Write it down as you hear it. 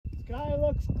Sky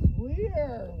looks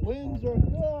clear. Winds are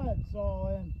good. So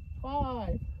in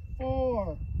 5,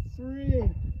 4, 3,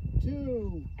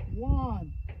 2,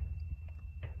 1.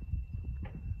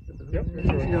 Yep, there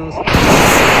she goes.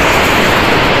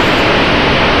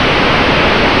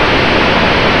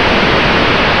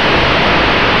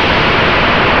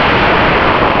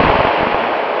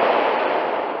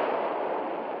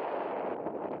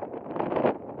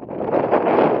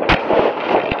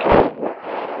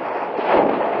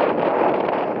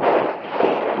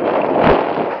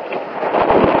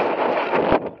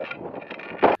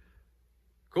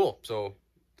 Cool. So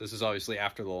this is obviously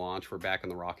after the launch. We're back in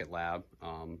the rocket lab.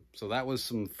 So that was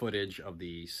some footage of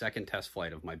the second test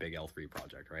flight of my big L3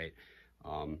 project, right?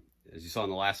 As you saw in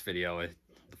the last video,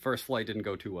 the first flight didn't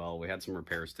go too well. We had some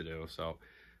repairs to do. So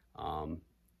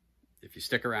if you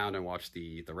stick around and watch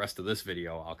the rest of this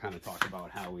video, I'll kind of talk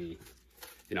about how we,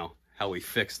 how we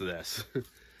fixed this.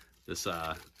 This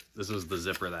was the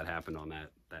zipper that happened on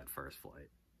that first flight.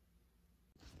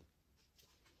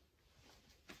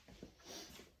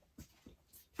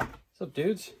 What's up,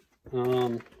 dudes?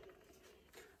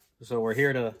 So we're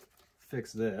here to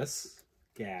fix this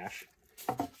gash.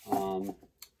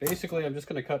 Basically, I'm just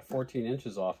going to cut 14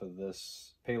 inches off of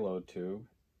this payload tube.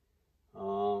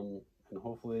 And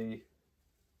hopefully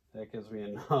that gives me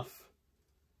enough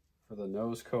for the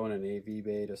nose cone and AV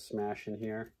bay to smash in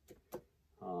here.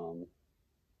 I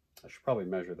should probably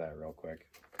measure that real quick.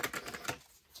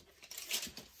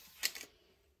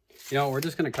 We're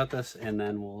just going to cut this and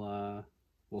then we'll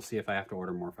see if I have to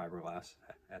order more fiberglass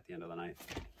at the end of the night.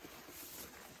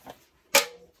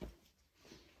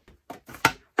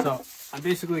 So I'm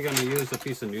basically going to use a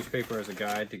piece of newspaper as a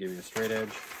guide to give me a straight edge.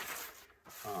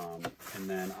 And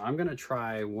then I'm going to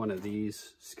try one of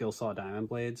these skill saw diamond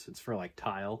blades. It's for like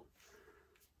tile.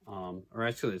 Or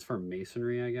actually it's for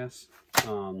masonry, I guess.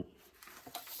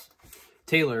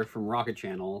 Taylor from Rocket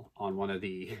Channel on one of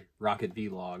the Rocket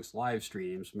Vlogs live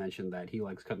streams mentioned that he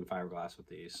likes cutting fiberglass with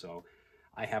these. So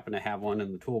I happen to have one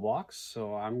in the toolbox,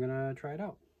 so I'm gonna try it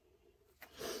out.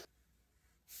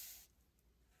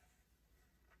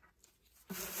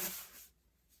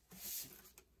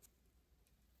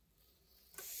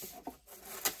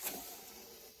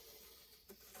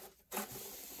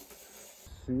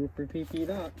 Super peepeed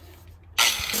up.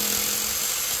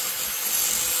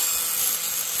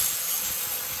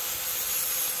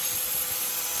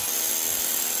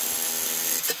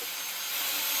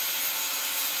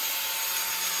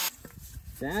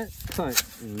 That cut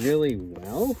really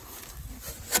well.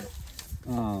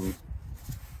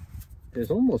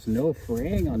 There's almost no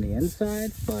fraying on the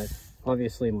inside, but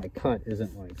obviously my cut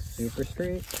isn't like super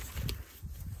straight.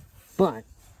 But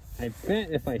I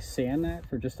bet if I sand that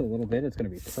for just a little bit, it's going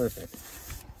to be perfect.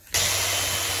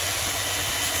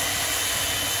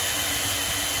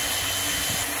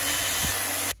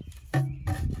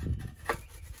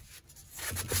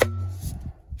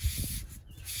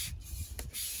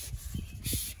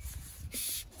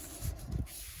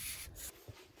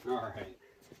 Alright,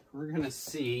 we're going to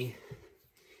see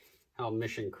how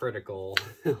mission critical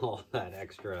all that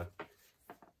extra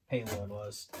payload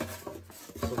was.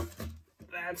 So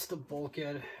that's the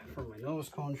bulkhead for my nose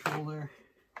cone shoulder.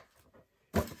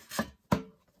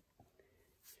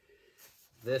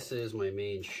 This is my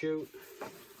main chute,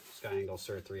 Sky Angle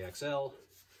Cert 3XL.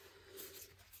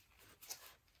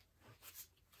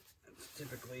 That's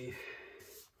typically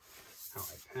how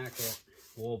I pack it.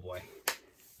 Oh boy.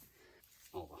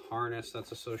 All the harness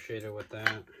that's associated with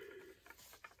that.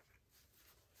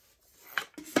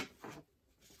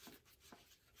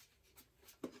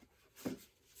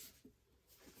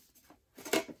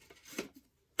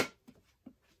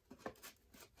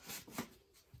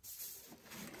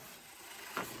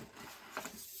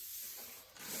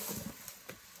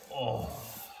 Oh,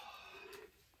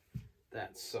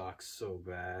 that sucks so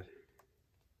bad.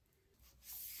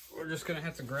 We're just gonna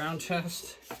have to ground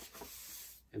test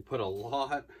and put a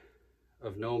lot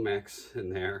of Nomex in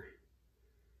there.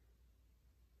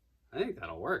 I think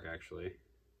that'll work, actually.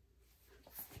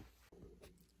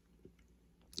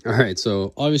 All right,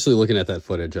 so obviously looking at that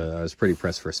footage, I was pretty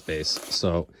pressed for space.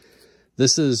 So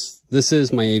this is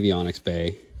my avionics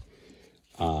bay.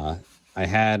 I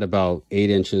had about 8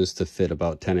 inches to fit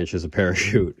about 10 inches of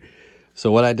parachute.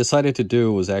 So what I decided to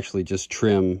do was actually just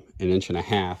trim 1.5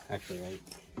 inches. Actually, right?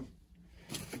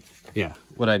 Yeah,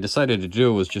 what I decided to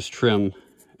do was just trim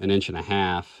 1.5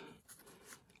 inches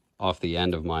off the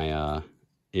end of my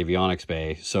avionics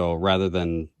bay. So rather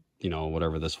than,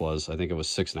 whatever this was, I think it was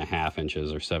 6.5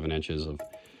 inches or 7 inches of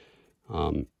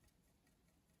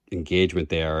engagement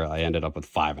there, I ended up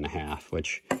with 5.5,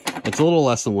 which it's a little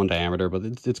less than 1 diameter, but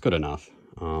it's good enough.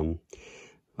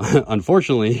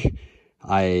 Unfortunately,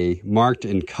 I marked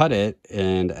and cut it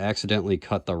and accidentally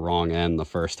cut the wrong end the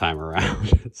first time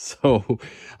around. So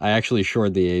I actually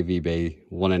shored the AV bay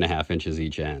 1.5 inches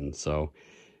each end. So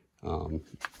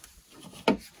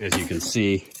as you can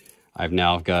see, I've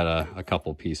now got a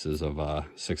couple pieces of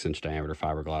 6-inch diameter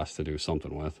fiberglass to do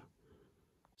something with.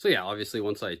 So yeah, obviously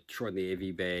once I shored the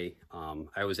AV bay,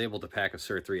 I was able to pack a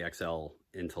Sur 3XL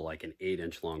into like an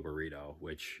 8-inch long burrito,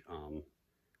 which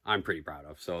I'm pretty proud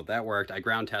of. So that worked. I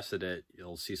ground tested it.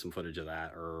 You'll see some footage of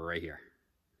that right here.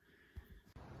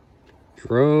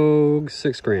 Drogue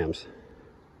 6 grams.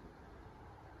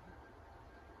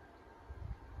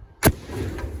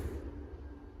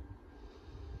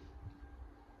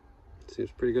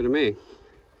 Seems pretty good to me.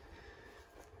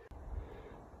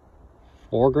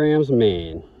 4 grams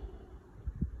main.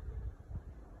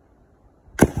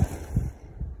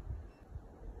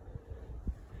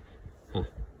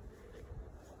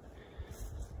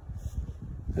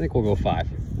 I think we'll go 5.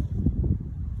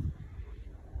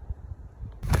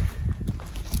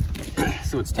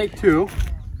 So it's take 2.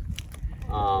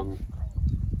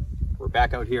 We're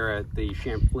back out here at the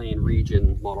Champlain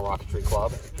Region Model Rocketry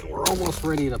Club. We're almost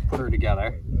ready to put her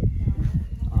together.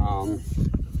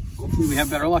 Hopefully we have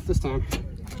better luck this time.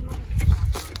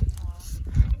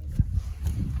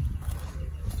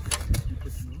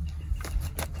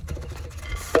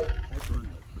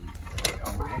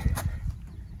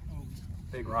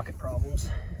 Big rocket problems.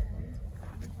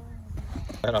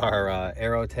 Got our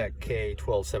Aerotech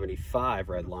K1275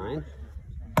 Redline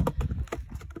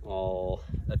all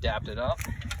adapted up.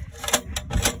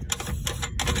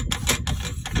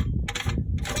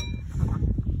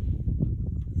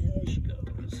 There she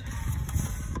goes.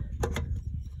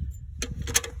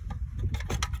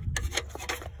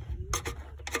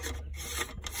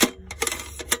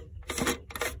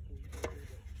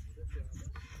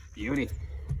 Beauty.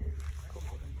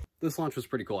 This launch was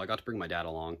pretty cool. I got to bring my dad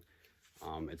along.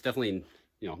 It's definitely,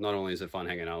 you know, not only is it fun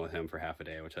hanging out with him for half a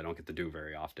day, which I don't get to do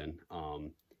very often,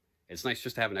 it's nice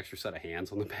just to have an extra set of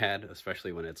hands on the pad,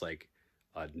 especially when it's like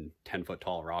a 10-foot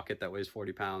tall rocket that weighs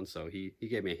 40 pounds. So he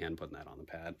gave me a hand putting that on the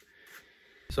pad.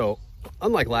 So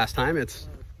unlike last time, it's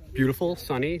beautiful,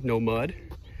 sunny, no mud.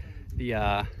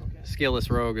 The scaleless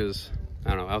Rogue is,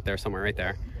 I don't know, out there somewhere right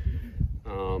there.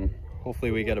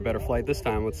 Hopefully we get a better flight this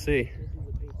time. Let's see.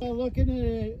 Looking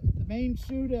at the main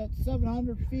chute at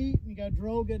 700 feet. You got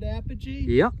drogue at apogee.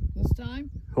 Yep. This time.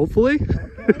 Hopefully.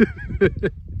 Okay.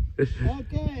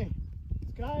 Okay.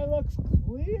 Sky looks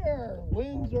clear.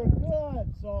 Winds are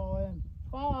good. So in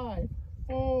 5,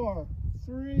 4,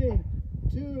 3,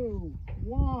 2,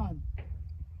 1.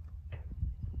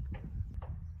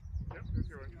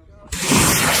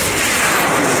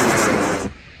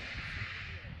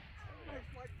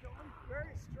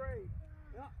 Very straight.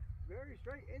 Yeah, very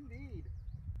straight indeed.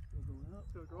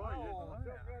 All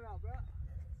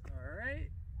right.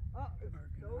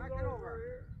 Back it over.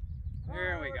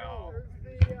 There we go.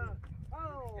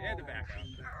 And the back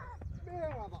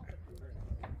up.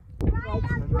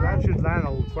 That should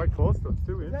land quite close to us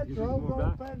too. Is that drogue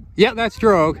open? Yeah, that's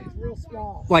drogue. It's real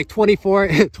small. Like 24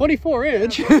 inch. I see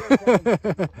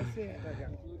it.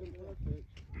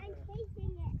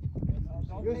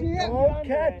 You see it? Don't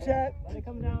catch it. Let it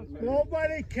come down.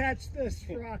 Nobody catch this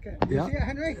rocket. Yeah. You see it,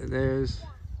 Henry? There's.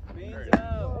 There's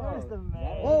the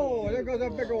man. Oh, there goes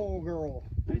that big old girl.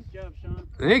 Nice job, Sean.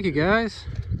 Thank you, guys.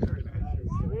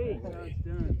 Sweet. Now it's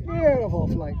done. Beautiful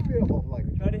flight. Beautiful flight.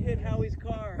 Try to hit Howie's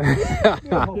car.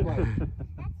 Beautiful flight.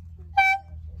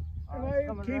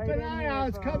 Keep right an eye out.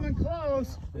 It's coming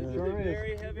close. It's a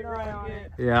very heavy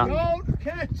rocket. Yeah. Don't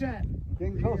catch it.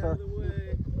 Getting closer.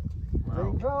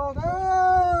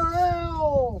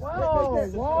 Whoa,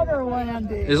 water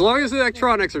landing. As long as the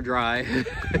electronics are dry.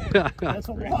 That's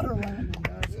a water landing,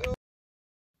 guys.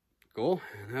 Cool.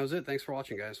 And that was it. Thanks for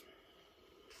watching, guys.